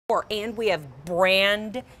And we have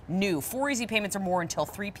brand new 4 easy payments or more until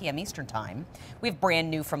 3 p.m. Eastern time. We have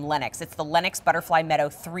brand new from Lenox. It's the Lenox Butterfly Meadow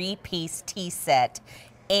 3-piece tea set.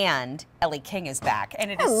 And Ellie King is back, and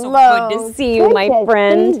it is so good to see you, my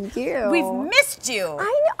friend. Thank you. We've missed you. I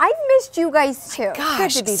know, I've missed you guys too.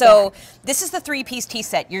 Gosh, good to be so back. This is the 3-piece tea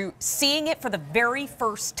set. You're seeing it for the very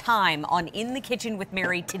first time on In the Kitchen with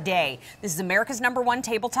Mary today. This is America's #1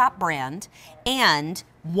 tabletop brand, and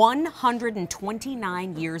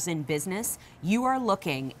 129 years in business. You are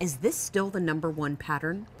looking, is this still the #1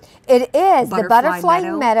 pattern? It is. The Butterfly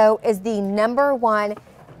Meadow? Meadow is the #1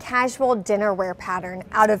 casual dinnerware pattern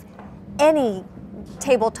out of any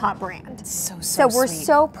tabletop brand. So we're sweet.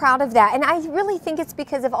 so proud of that. And I really think it's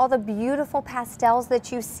because of all the beautiful pastels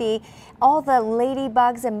that you see, all the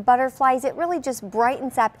ladybugs and butterflies. It really just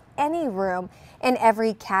brightens up any room and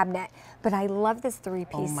every cabinet. But I love this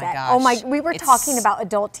 3-piece set. Gosh. Oh my, we were talking about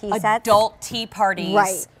adult tea sets. Adult tea parties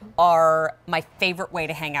Right. are my favorite way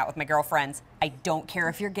to hang out with my girlfriends. I don't care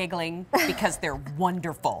if you're giggling because they're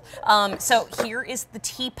wonderful. So here is the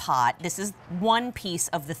teapot. This is one piece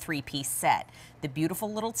of the 3-piece set. The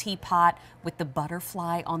beautiful little teapot with the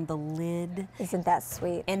butterfly on the lid. Isn't that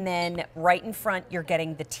sweet? And then right in front, you're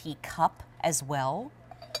getting the teacup as well.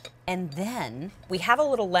 And then we have a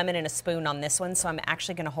little lemon and a spoon on this one, so I'm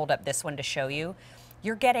actually going to hold up this one to show you.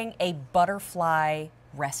 You're getting a butterfly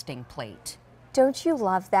resting plate. Don't you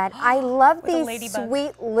love that? I love With a these ladybug.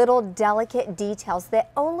 sweet little delicate details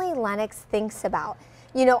that only Lenox thinks about.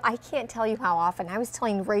 You know, I can't tell you how often. I was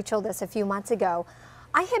telling Rachel this a few months ago.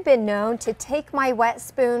 I have been known to take my wet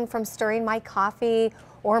spoon from stirring my coffee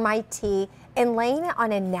or my tea and laying it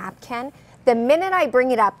on a napkin. The minute I bring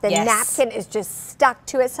it up, the napkin is just stuck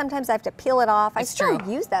to it. Sometimes I have to peel it off. I still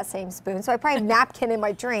use that same spoon, so I probably have napkin in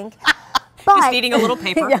my drink. But, just needing a little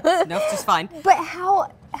paper. Nope, just fine. But how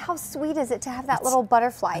sweet is it to have that little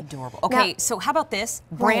butterfly? Adorable. Okay, now, so how about this?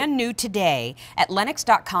 Brand new today at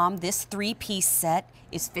Lenox.com, this 3-piece set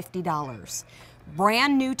is $50.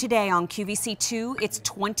 Brand new today on QVC2, it's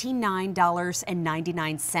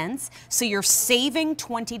 $29.99. So you're saving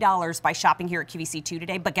 $20 by shopping here at QVC2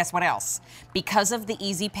 today. But guess what else? Because of the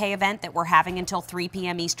Easy Pay event that we're having until 3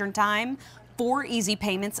 p.m. Eastern Time, 4 easy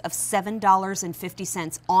payments of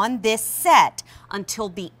 $7.50 on this set until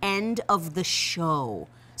the end of the show.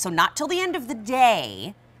 So not till the end of the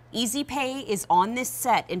day. Easy Pay is on this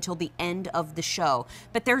set until the end of the show.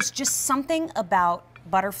 But there's just something about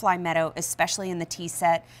Butterfly Meadow, especially in the tea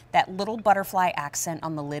set, that little butterfly accent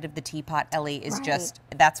on the lid of the teapot, Ellie, is just,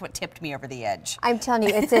 that's what tipped me over the edge. I'm telling you,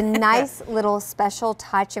 it's a nice little special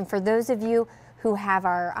touch. And for those of you who have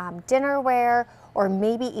our dinnerware or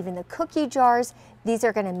maybe even the cookie jars, these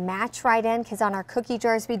are going to match right in because on our cookie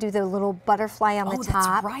jars we do the little butterfly on the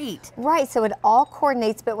top. That's right. Right, so it all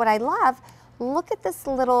coordinates. But what I love, look at this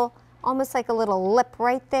little, almost like a little lip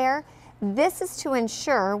right there. This is to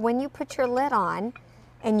ensure when you put your lid on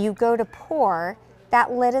and you go to pour,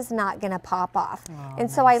 that lid is not going to pop off.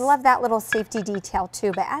 And so I love that little safety detail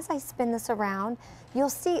too. But as I spin this around, you'll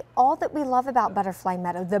see all that we love about Butterfly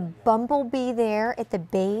Meadow. The bumblebee there at the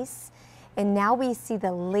base, and now we see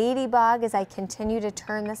the ladybug as I continue to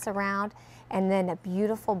turn this around, and then a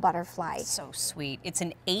beautiful butterfly. So sweet. It's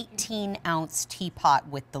an 18-ounce teapot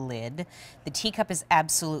with the lid. The teacup is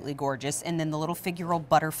absolutely gorgeous, and then the little figural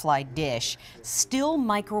butterfly dish, still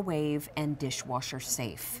microwave and dishwasher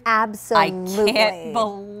safe. Absolutely. I can't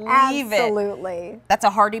believe it. Absolutely. That's a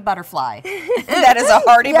hardy butterfly. That is a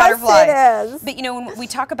hardy butterfly. Yes, it is. But you know, when we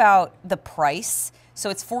talk about the price, so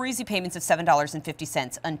it's 4 easy payments of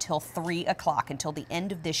 $7.50 until 3 o'clock, until the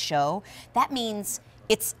end of this show. That means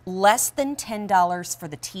it's less than $10 for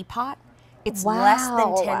the teapot, it's less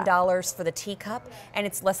than $10 for the teacup, and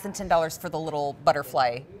it's less than $10 for the little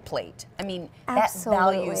butterfly plate. I mean, that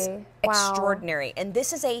value is extraordinary. And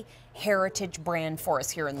this is a heritage brand for us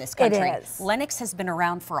here in this country. It is. Lenox has been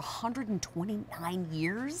around for 129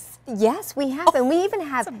 years. Yes, we have. And we even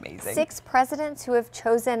have 6 presidents who have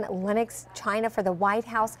chosen Lenox China for the White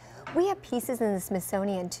House. We have pieces in the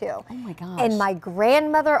Smithsonian too. Oh my gosh. And my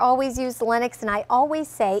grandmother always used Lenox, and I always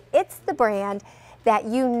say it's the brand that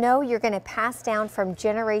you know you're going to pass down from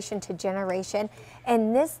generation to generation.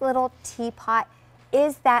 And this little teapot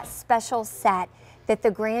is that special set that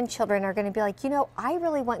the grandchildren are going to be like, you know, I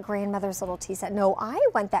really want grandmother's little tea set. No, I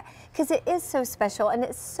want that, because it is so special and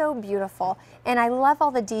it's so beautiful. And I love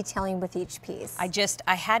all the detailing with each piece.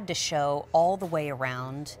 I had to show all the way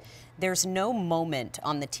around. There's no moment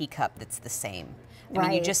on the teacup that's the same. I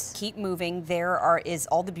mean, you just keep moving. There is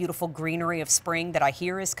all the beautiful greenery of spring that I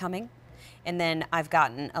hear is coming. And then I've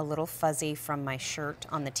gotten a little fuzzy from my shirt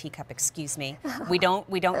on the teacup. Excuse me. We don't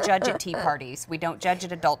judge at tea parties. We don't judge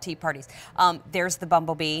at adult tea parties. There's the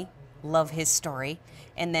bumblebee. Love his story.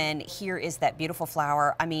 And then here is that beautiful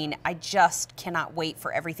flower. I mean, I just cannot wait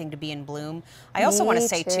for everything to be in bloom. I also want to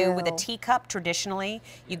say too, with a teacup, traditionally,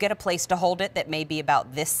 you get a place to hold it that may be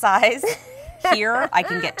about this size. Here, I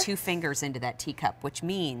can get 2 fingers into that teacup, which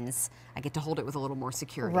means I get to hold it with a little more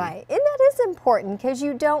security. Right, and that is important because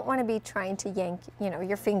you don't want to be trying to yank,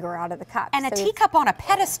 your finger out of the cup. And a teacup on a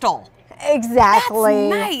pedestal. Exactly.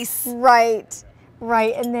 That's nice. Right.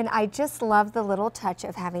 Right, and then I just love the little touch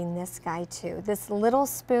of having this guy too, this little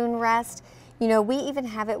spoon rest. We even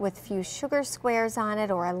have it with a few sugar squares on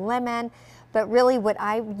it or a lemon, but really what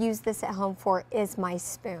I use this at home for is my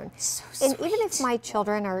spoon. So and sweet. Even if my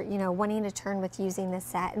children are, wanting to turn with using this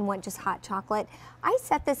set and want just hot chocolate, I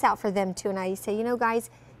set this out for them too, and I say,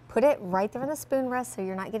 guys, put it right there on the spoon rest so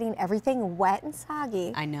you're not getting everything wet and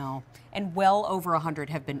soggy. I know. And well over 100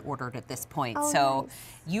 have been ordered at this point. Oh, so nice.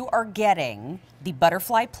 You are getting the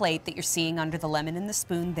butterfly plate that you're seeing under the lemon and the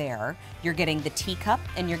spoon there. You're getting the teacup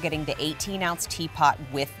and you're getting the 18-ounce teapot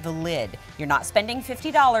with the lid. You're not spending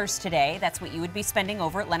 $50 today. That's what you would be spending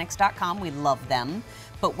over at Lenox.com. We love them.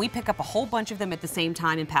 But we pick up a whole bunch of them at the same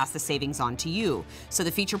time and pass the savings on to you. So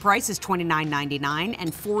the feature price is $29.99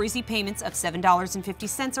 and 4 easy payments of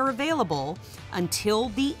 $7.50 are available until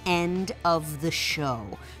the end of the show.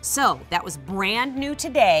 So that was brand new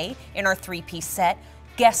today in our 3-piece set.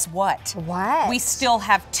 Guess what? What? We still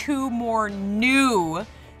have 2 more new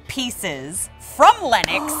pieces from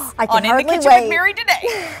Lenox on In the Kitchen with Mary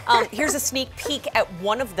today. Here's a sneak peek at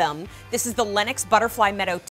one of them. This is the Lenox Butterfly Meadow